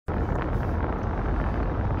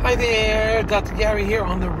Hi there, Dr. Gary here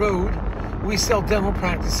on the road. We sell dental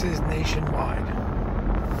practices nationwide.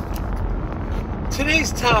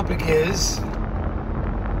 Today's topic is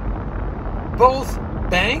both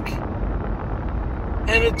bank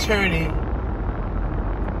and attorney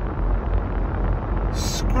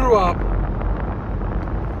screw up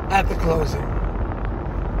at the closing.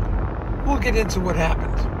 We'll get into what happened.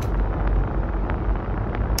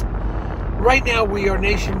 Right now, we are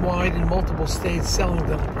nationwide in multiple states selling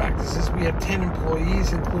dental practices. We have 10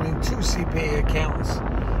 employees, including 2 CPA accountants,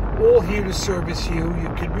 all here to service you. You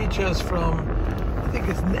can reach us from, I think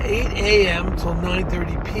it's 8 a.m. till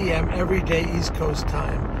 9:30 p.m. every day, East Coast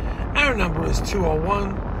time. Our number is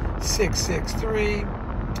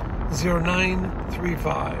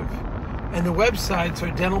 201-663-0935. And the websites are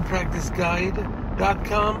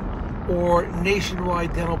dentalpracticeguide.com or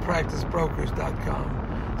nationwidedentalpracticebrokers.com.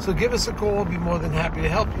 So give us a call. I'll be more than happy to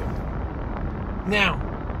help you. Now,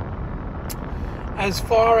 as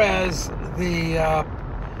far as the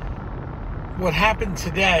what happened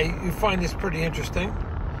today, you find this pretty interesting.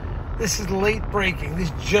 This is late breaking. This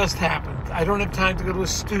just happened. I don't have time to go to a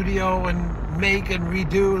studio and make and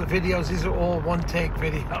redo the videos. These are all one-take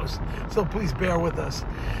videos, so please bear with us.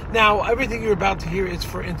 Now, everything you're about to hear is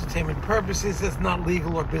for entertainment purposes. It's not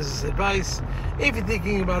legal or business advice. If you're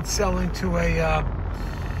thinking about selling to a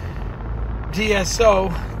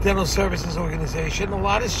DSO, Dental Services Organization, a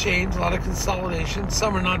lot has changed, a lot of consolidation.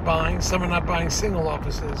 Some are not buying single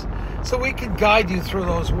offices. So we can guide you through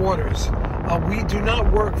those waters. We do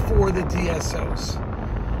not work for the DSOs.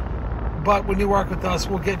 But when you work with us,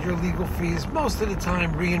 we'll get your legal fees most of the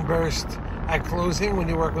time reimbursed at closing when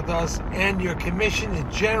you work with us. And your commission is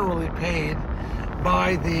generally paid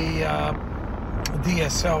by the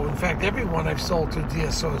DSO. In fact, everyone I've sold to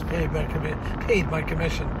DSO has paid my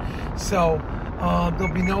commission. So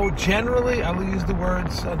there'll be no, generally, I'll use the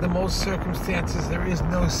words, the most circumstances, there is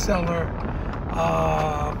no seller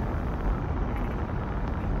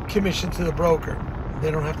commission to the broker.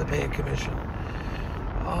 They don't have to pay a commission.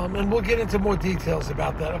 And we'll get into more details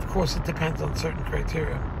about that. Of course, it depends on certain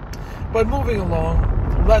criteria. But moving along,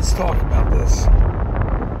 let's talk about this.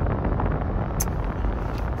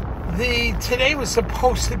 Today was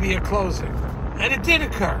supposed to be a closing, and it did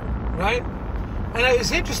occur, right? And it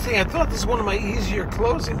was interesting. I thought this is one of my easier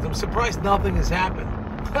closings. I'm surprised nothing has happened.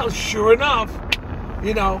 Well, sure enough,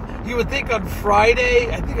 you would think on Friday,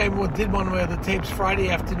 I think I did one of my other tapes Friday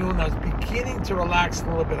afternoon, I was beginning to relax a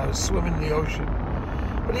little bit. I was swimming in the ocean.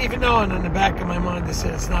 But even though, and in the back of my mind, I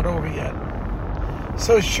said it's not over yet.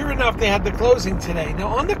 So sure enough, they had the closing today. Now,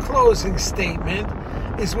 on the closing statement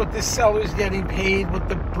is what the seller's getting paid, what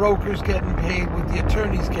the broker's getting paid, what the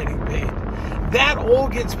attorney's getting paid. That all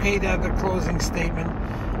gets paid out of the closing statement,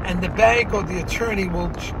 and the bank or the attorney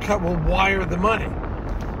will wire the money.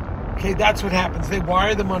 Okay, that's what happens. They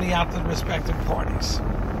wire the money out to the respective parties.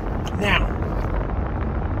 Now,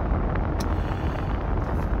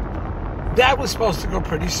 that was supposed to go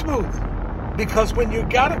pretty smooth, because when you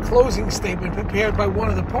got a closing statement prepared by one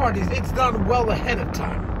of the parties, it's done well ahead of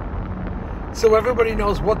time. So everybody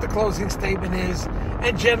knows what the closing statement is,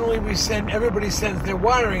 and generally everybody sends their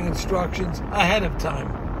wiring instructions ahead of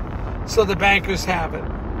time, so the bankers have it.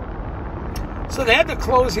 So they had the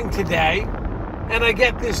closing today, and I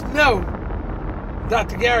get this note,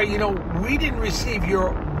 Dr. Gary, we didn't receive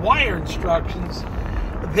your wire instructions,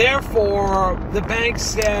 therefore the bank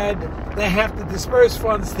said they have to disperse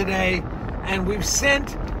funds today, and we've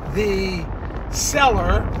sent the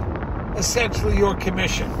seller essentially your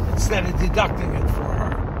commission instead of deducting it for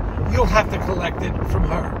her. You'll have to collect it from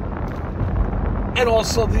her. And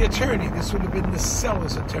also the attorney. This would have been the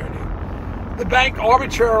seller's attorney. The bank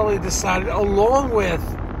arbitrarily decided, along with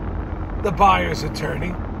the buyer's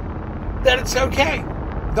attorney, that it's okay.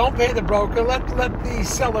 Don't pay the broker. Let the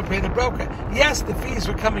seller pay the broker. Yes, the fees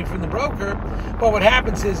were coming from the broker, but what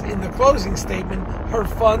happens is in the closing statement, her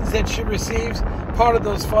funds that she receives, part of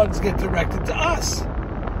those funds get directed to us.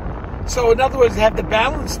 So in other words, have the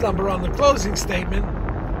balance number on the closing statement.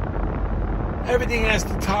 Everything has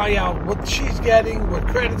to tie out what she's getting, what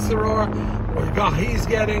credits there are, what he's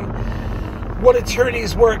getting, what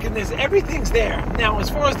attorney's working. Everything's there. Now, as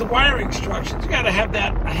far as the wiring instructions, you got to have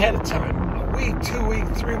that ahead of time. A week, 2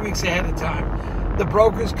 weeks, 3 weeks ahead of time. The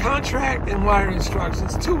broker's contract and wiring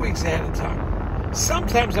instructions 2 weeks ahead of time.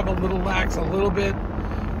 Sometimes I'm a little lax, a little bit,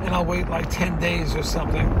 and I'll wait like 10 days or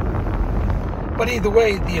something. But either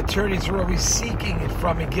way, the attorneys are always seeking it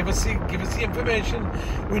from me. Give us the information.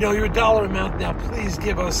 We know your dollar amount now. Please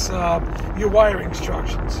give us your wiring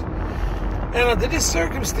instructions. And under this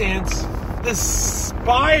circumstance, the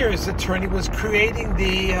buyer's attorney was creating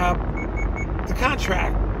the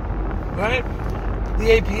contract right?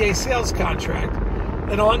 The APA sales contract.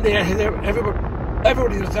 And on there,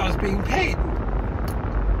 everybody was I was being paid,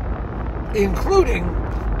 including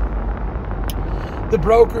the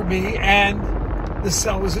broker, me, and the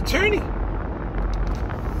seller's attorney.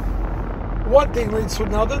 One thing leads to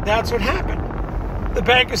another. That's what happened. The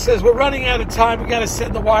banker says, we're running out of time. We got to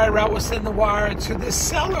send the wire out. We'll send the wire to the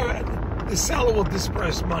seller, and the seller will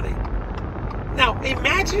disperse money. Now,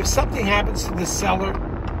 imagine if something happens to the seller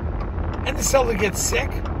and the seller gets sick.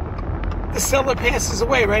 The seller passes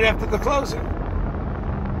away right after the closing.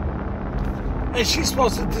 And she's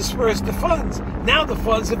supposed to disperse the funds. Now the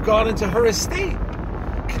funds have gone into her estate.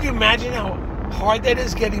 Can you imagine how hard that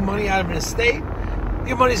is, getting money out of an estate?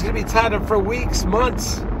 Your money's going to be tied up for weeks,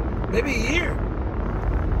 months, maybe a year.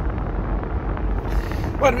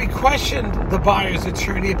 When we questioned the buyer's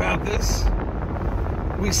attorney about this,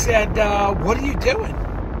 we said, what are you doing?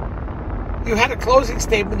 You had a closing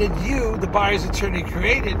statement that you, the buyer's attorney,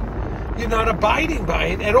 created. You're not abiding by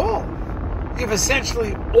it at all. You've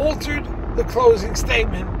essentially altered the closing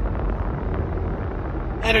statement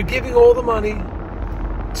and are giving all the money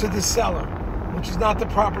to the seller, which is not the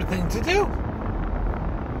proper thing to do.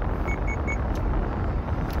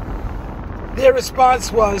 Their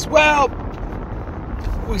response was, well,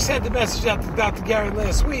 we sent the message out to Dr. Gary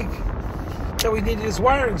last week that we needed his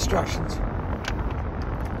wire instructions.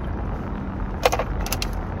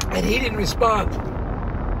 And he didn't respond.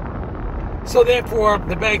 So therefore,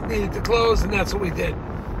 the bank needed to close, and that's what we did.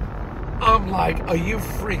 I'm like, are you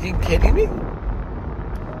freaking kidding me?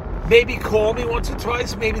 Maybe call me once or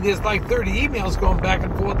twice. Maybe there's like 30 emails going back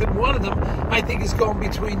and forth, and one of them I think is going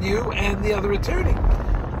between you and the other attorney.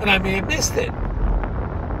 And I may have missed it.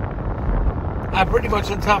 I'm pretty much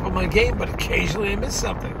on top of my game, but occasionally I miss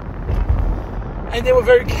something. And they were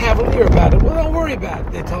very cavalier about it. Well, don't worry about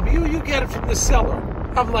it. They told me, you get it from the seller.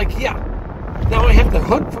 I'm like, yeah. Now I have to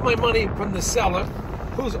hunt for my money from the seller,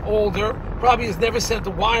 who's older, probably has never sent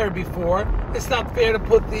a wire before. It's not fair to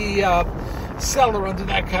put the seller under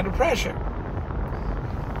that kind of pressure.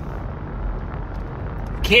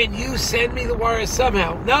 Can you send me the wire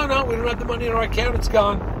somehow? No, we don't have the money in our account. It's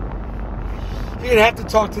gone. You're going to have to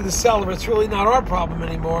talk to the seller. It's really not our problem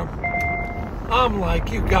anymore. I'm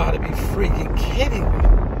like, you got to be freaking kidding me.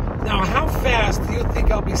 Now, how fast do you think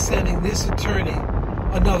I'll be sending this attorney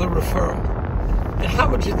another referral? And how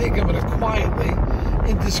much do you think I'm going to quietly,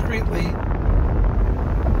 indiscreetly,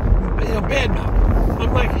 badmouth?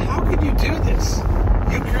 I'm like, how could you do this?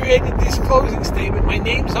 You created this closing statement. My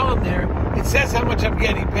name's on there. It says how much I'm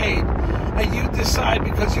getting paid. And you decide,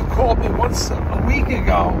 because you called me once a week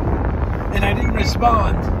ago and I didn't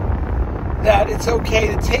respond, that it's okay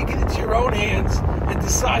to take it into your own hands and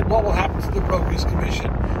decide what will happen to the broker's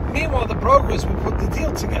commission. Meanwhile, the brokers will put the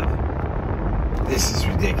deal together. This is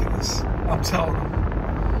ridiculous. I'm telling them.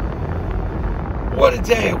 What a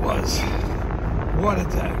day it was. What a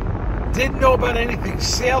day. Didn't know about anything.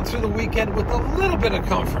 Sailed through the weekend with a little bit of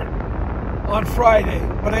comfort on Friday.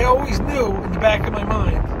 But I always knew in the back of my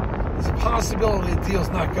mind there's a possibility the deal's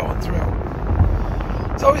not going through.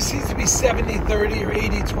 It always seems to be 70-30 or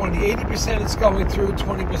 80-20. 80% it's going through,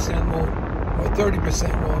 20% won't. Or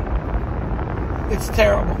 30% won't. It's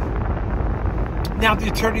terrible. Now the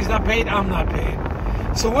attorney's not paid, I'm not paid.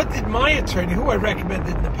 So what did my attorney, who I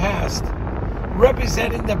recommended in the past,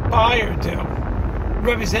 representing the buyer, do?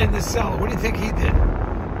 Representing the seller? What do you think he did?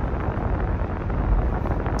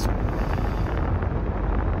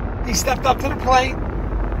 He stepped up to the plate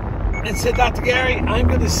and said, Dr. Gary, I'm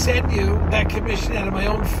going to send you that commission out of my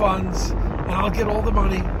own funds, and I'll get all the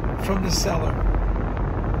money from the seller.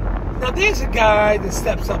 Now, there's a guy that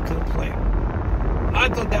steps up to the plate. I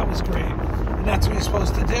thought that was great, and that's what he's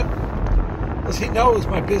supposed to do, because he knows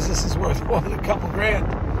my business is worth more than a couple grand.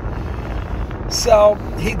 So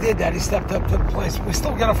he did that. He stepped up to the place. We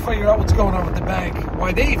still got to figure out what's going on with the bank,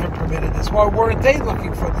 why they even permitted this. Why weren't they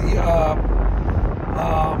looking for the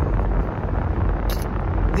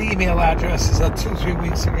email addresses 2-3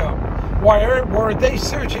 weeks ago? Why weren't they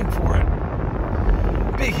searching for it?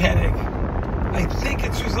 Big headache. I think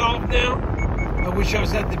it's resolved now. I wish I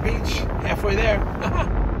was at the beach, halfway there.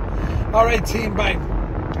 All right, team, bye.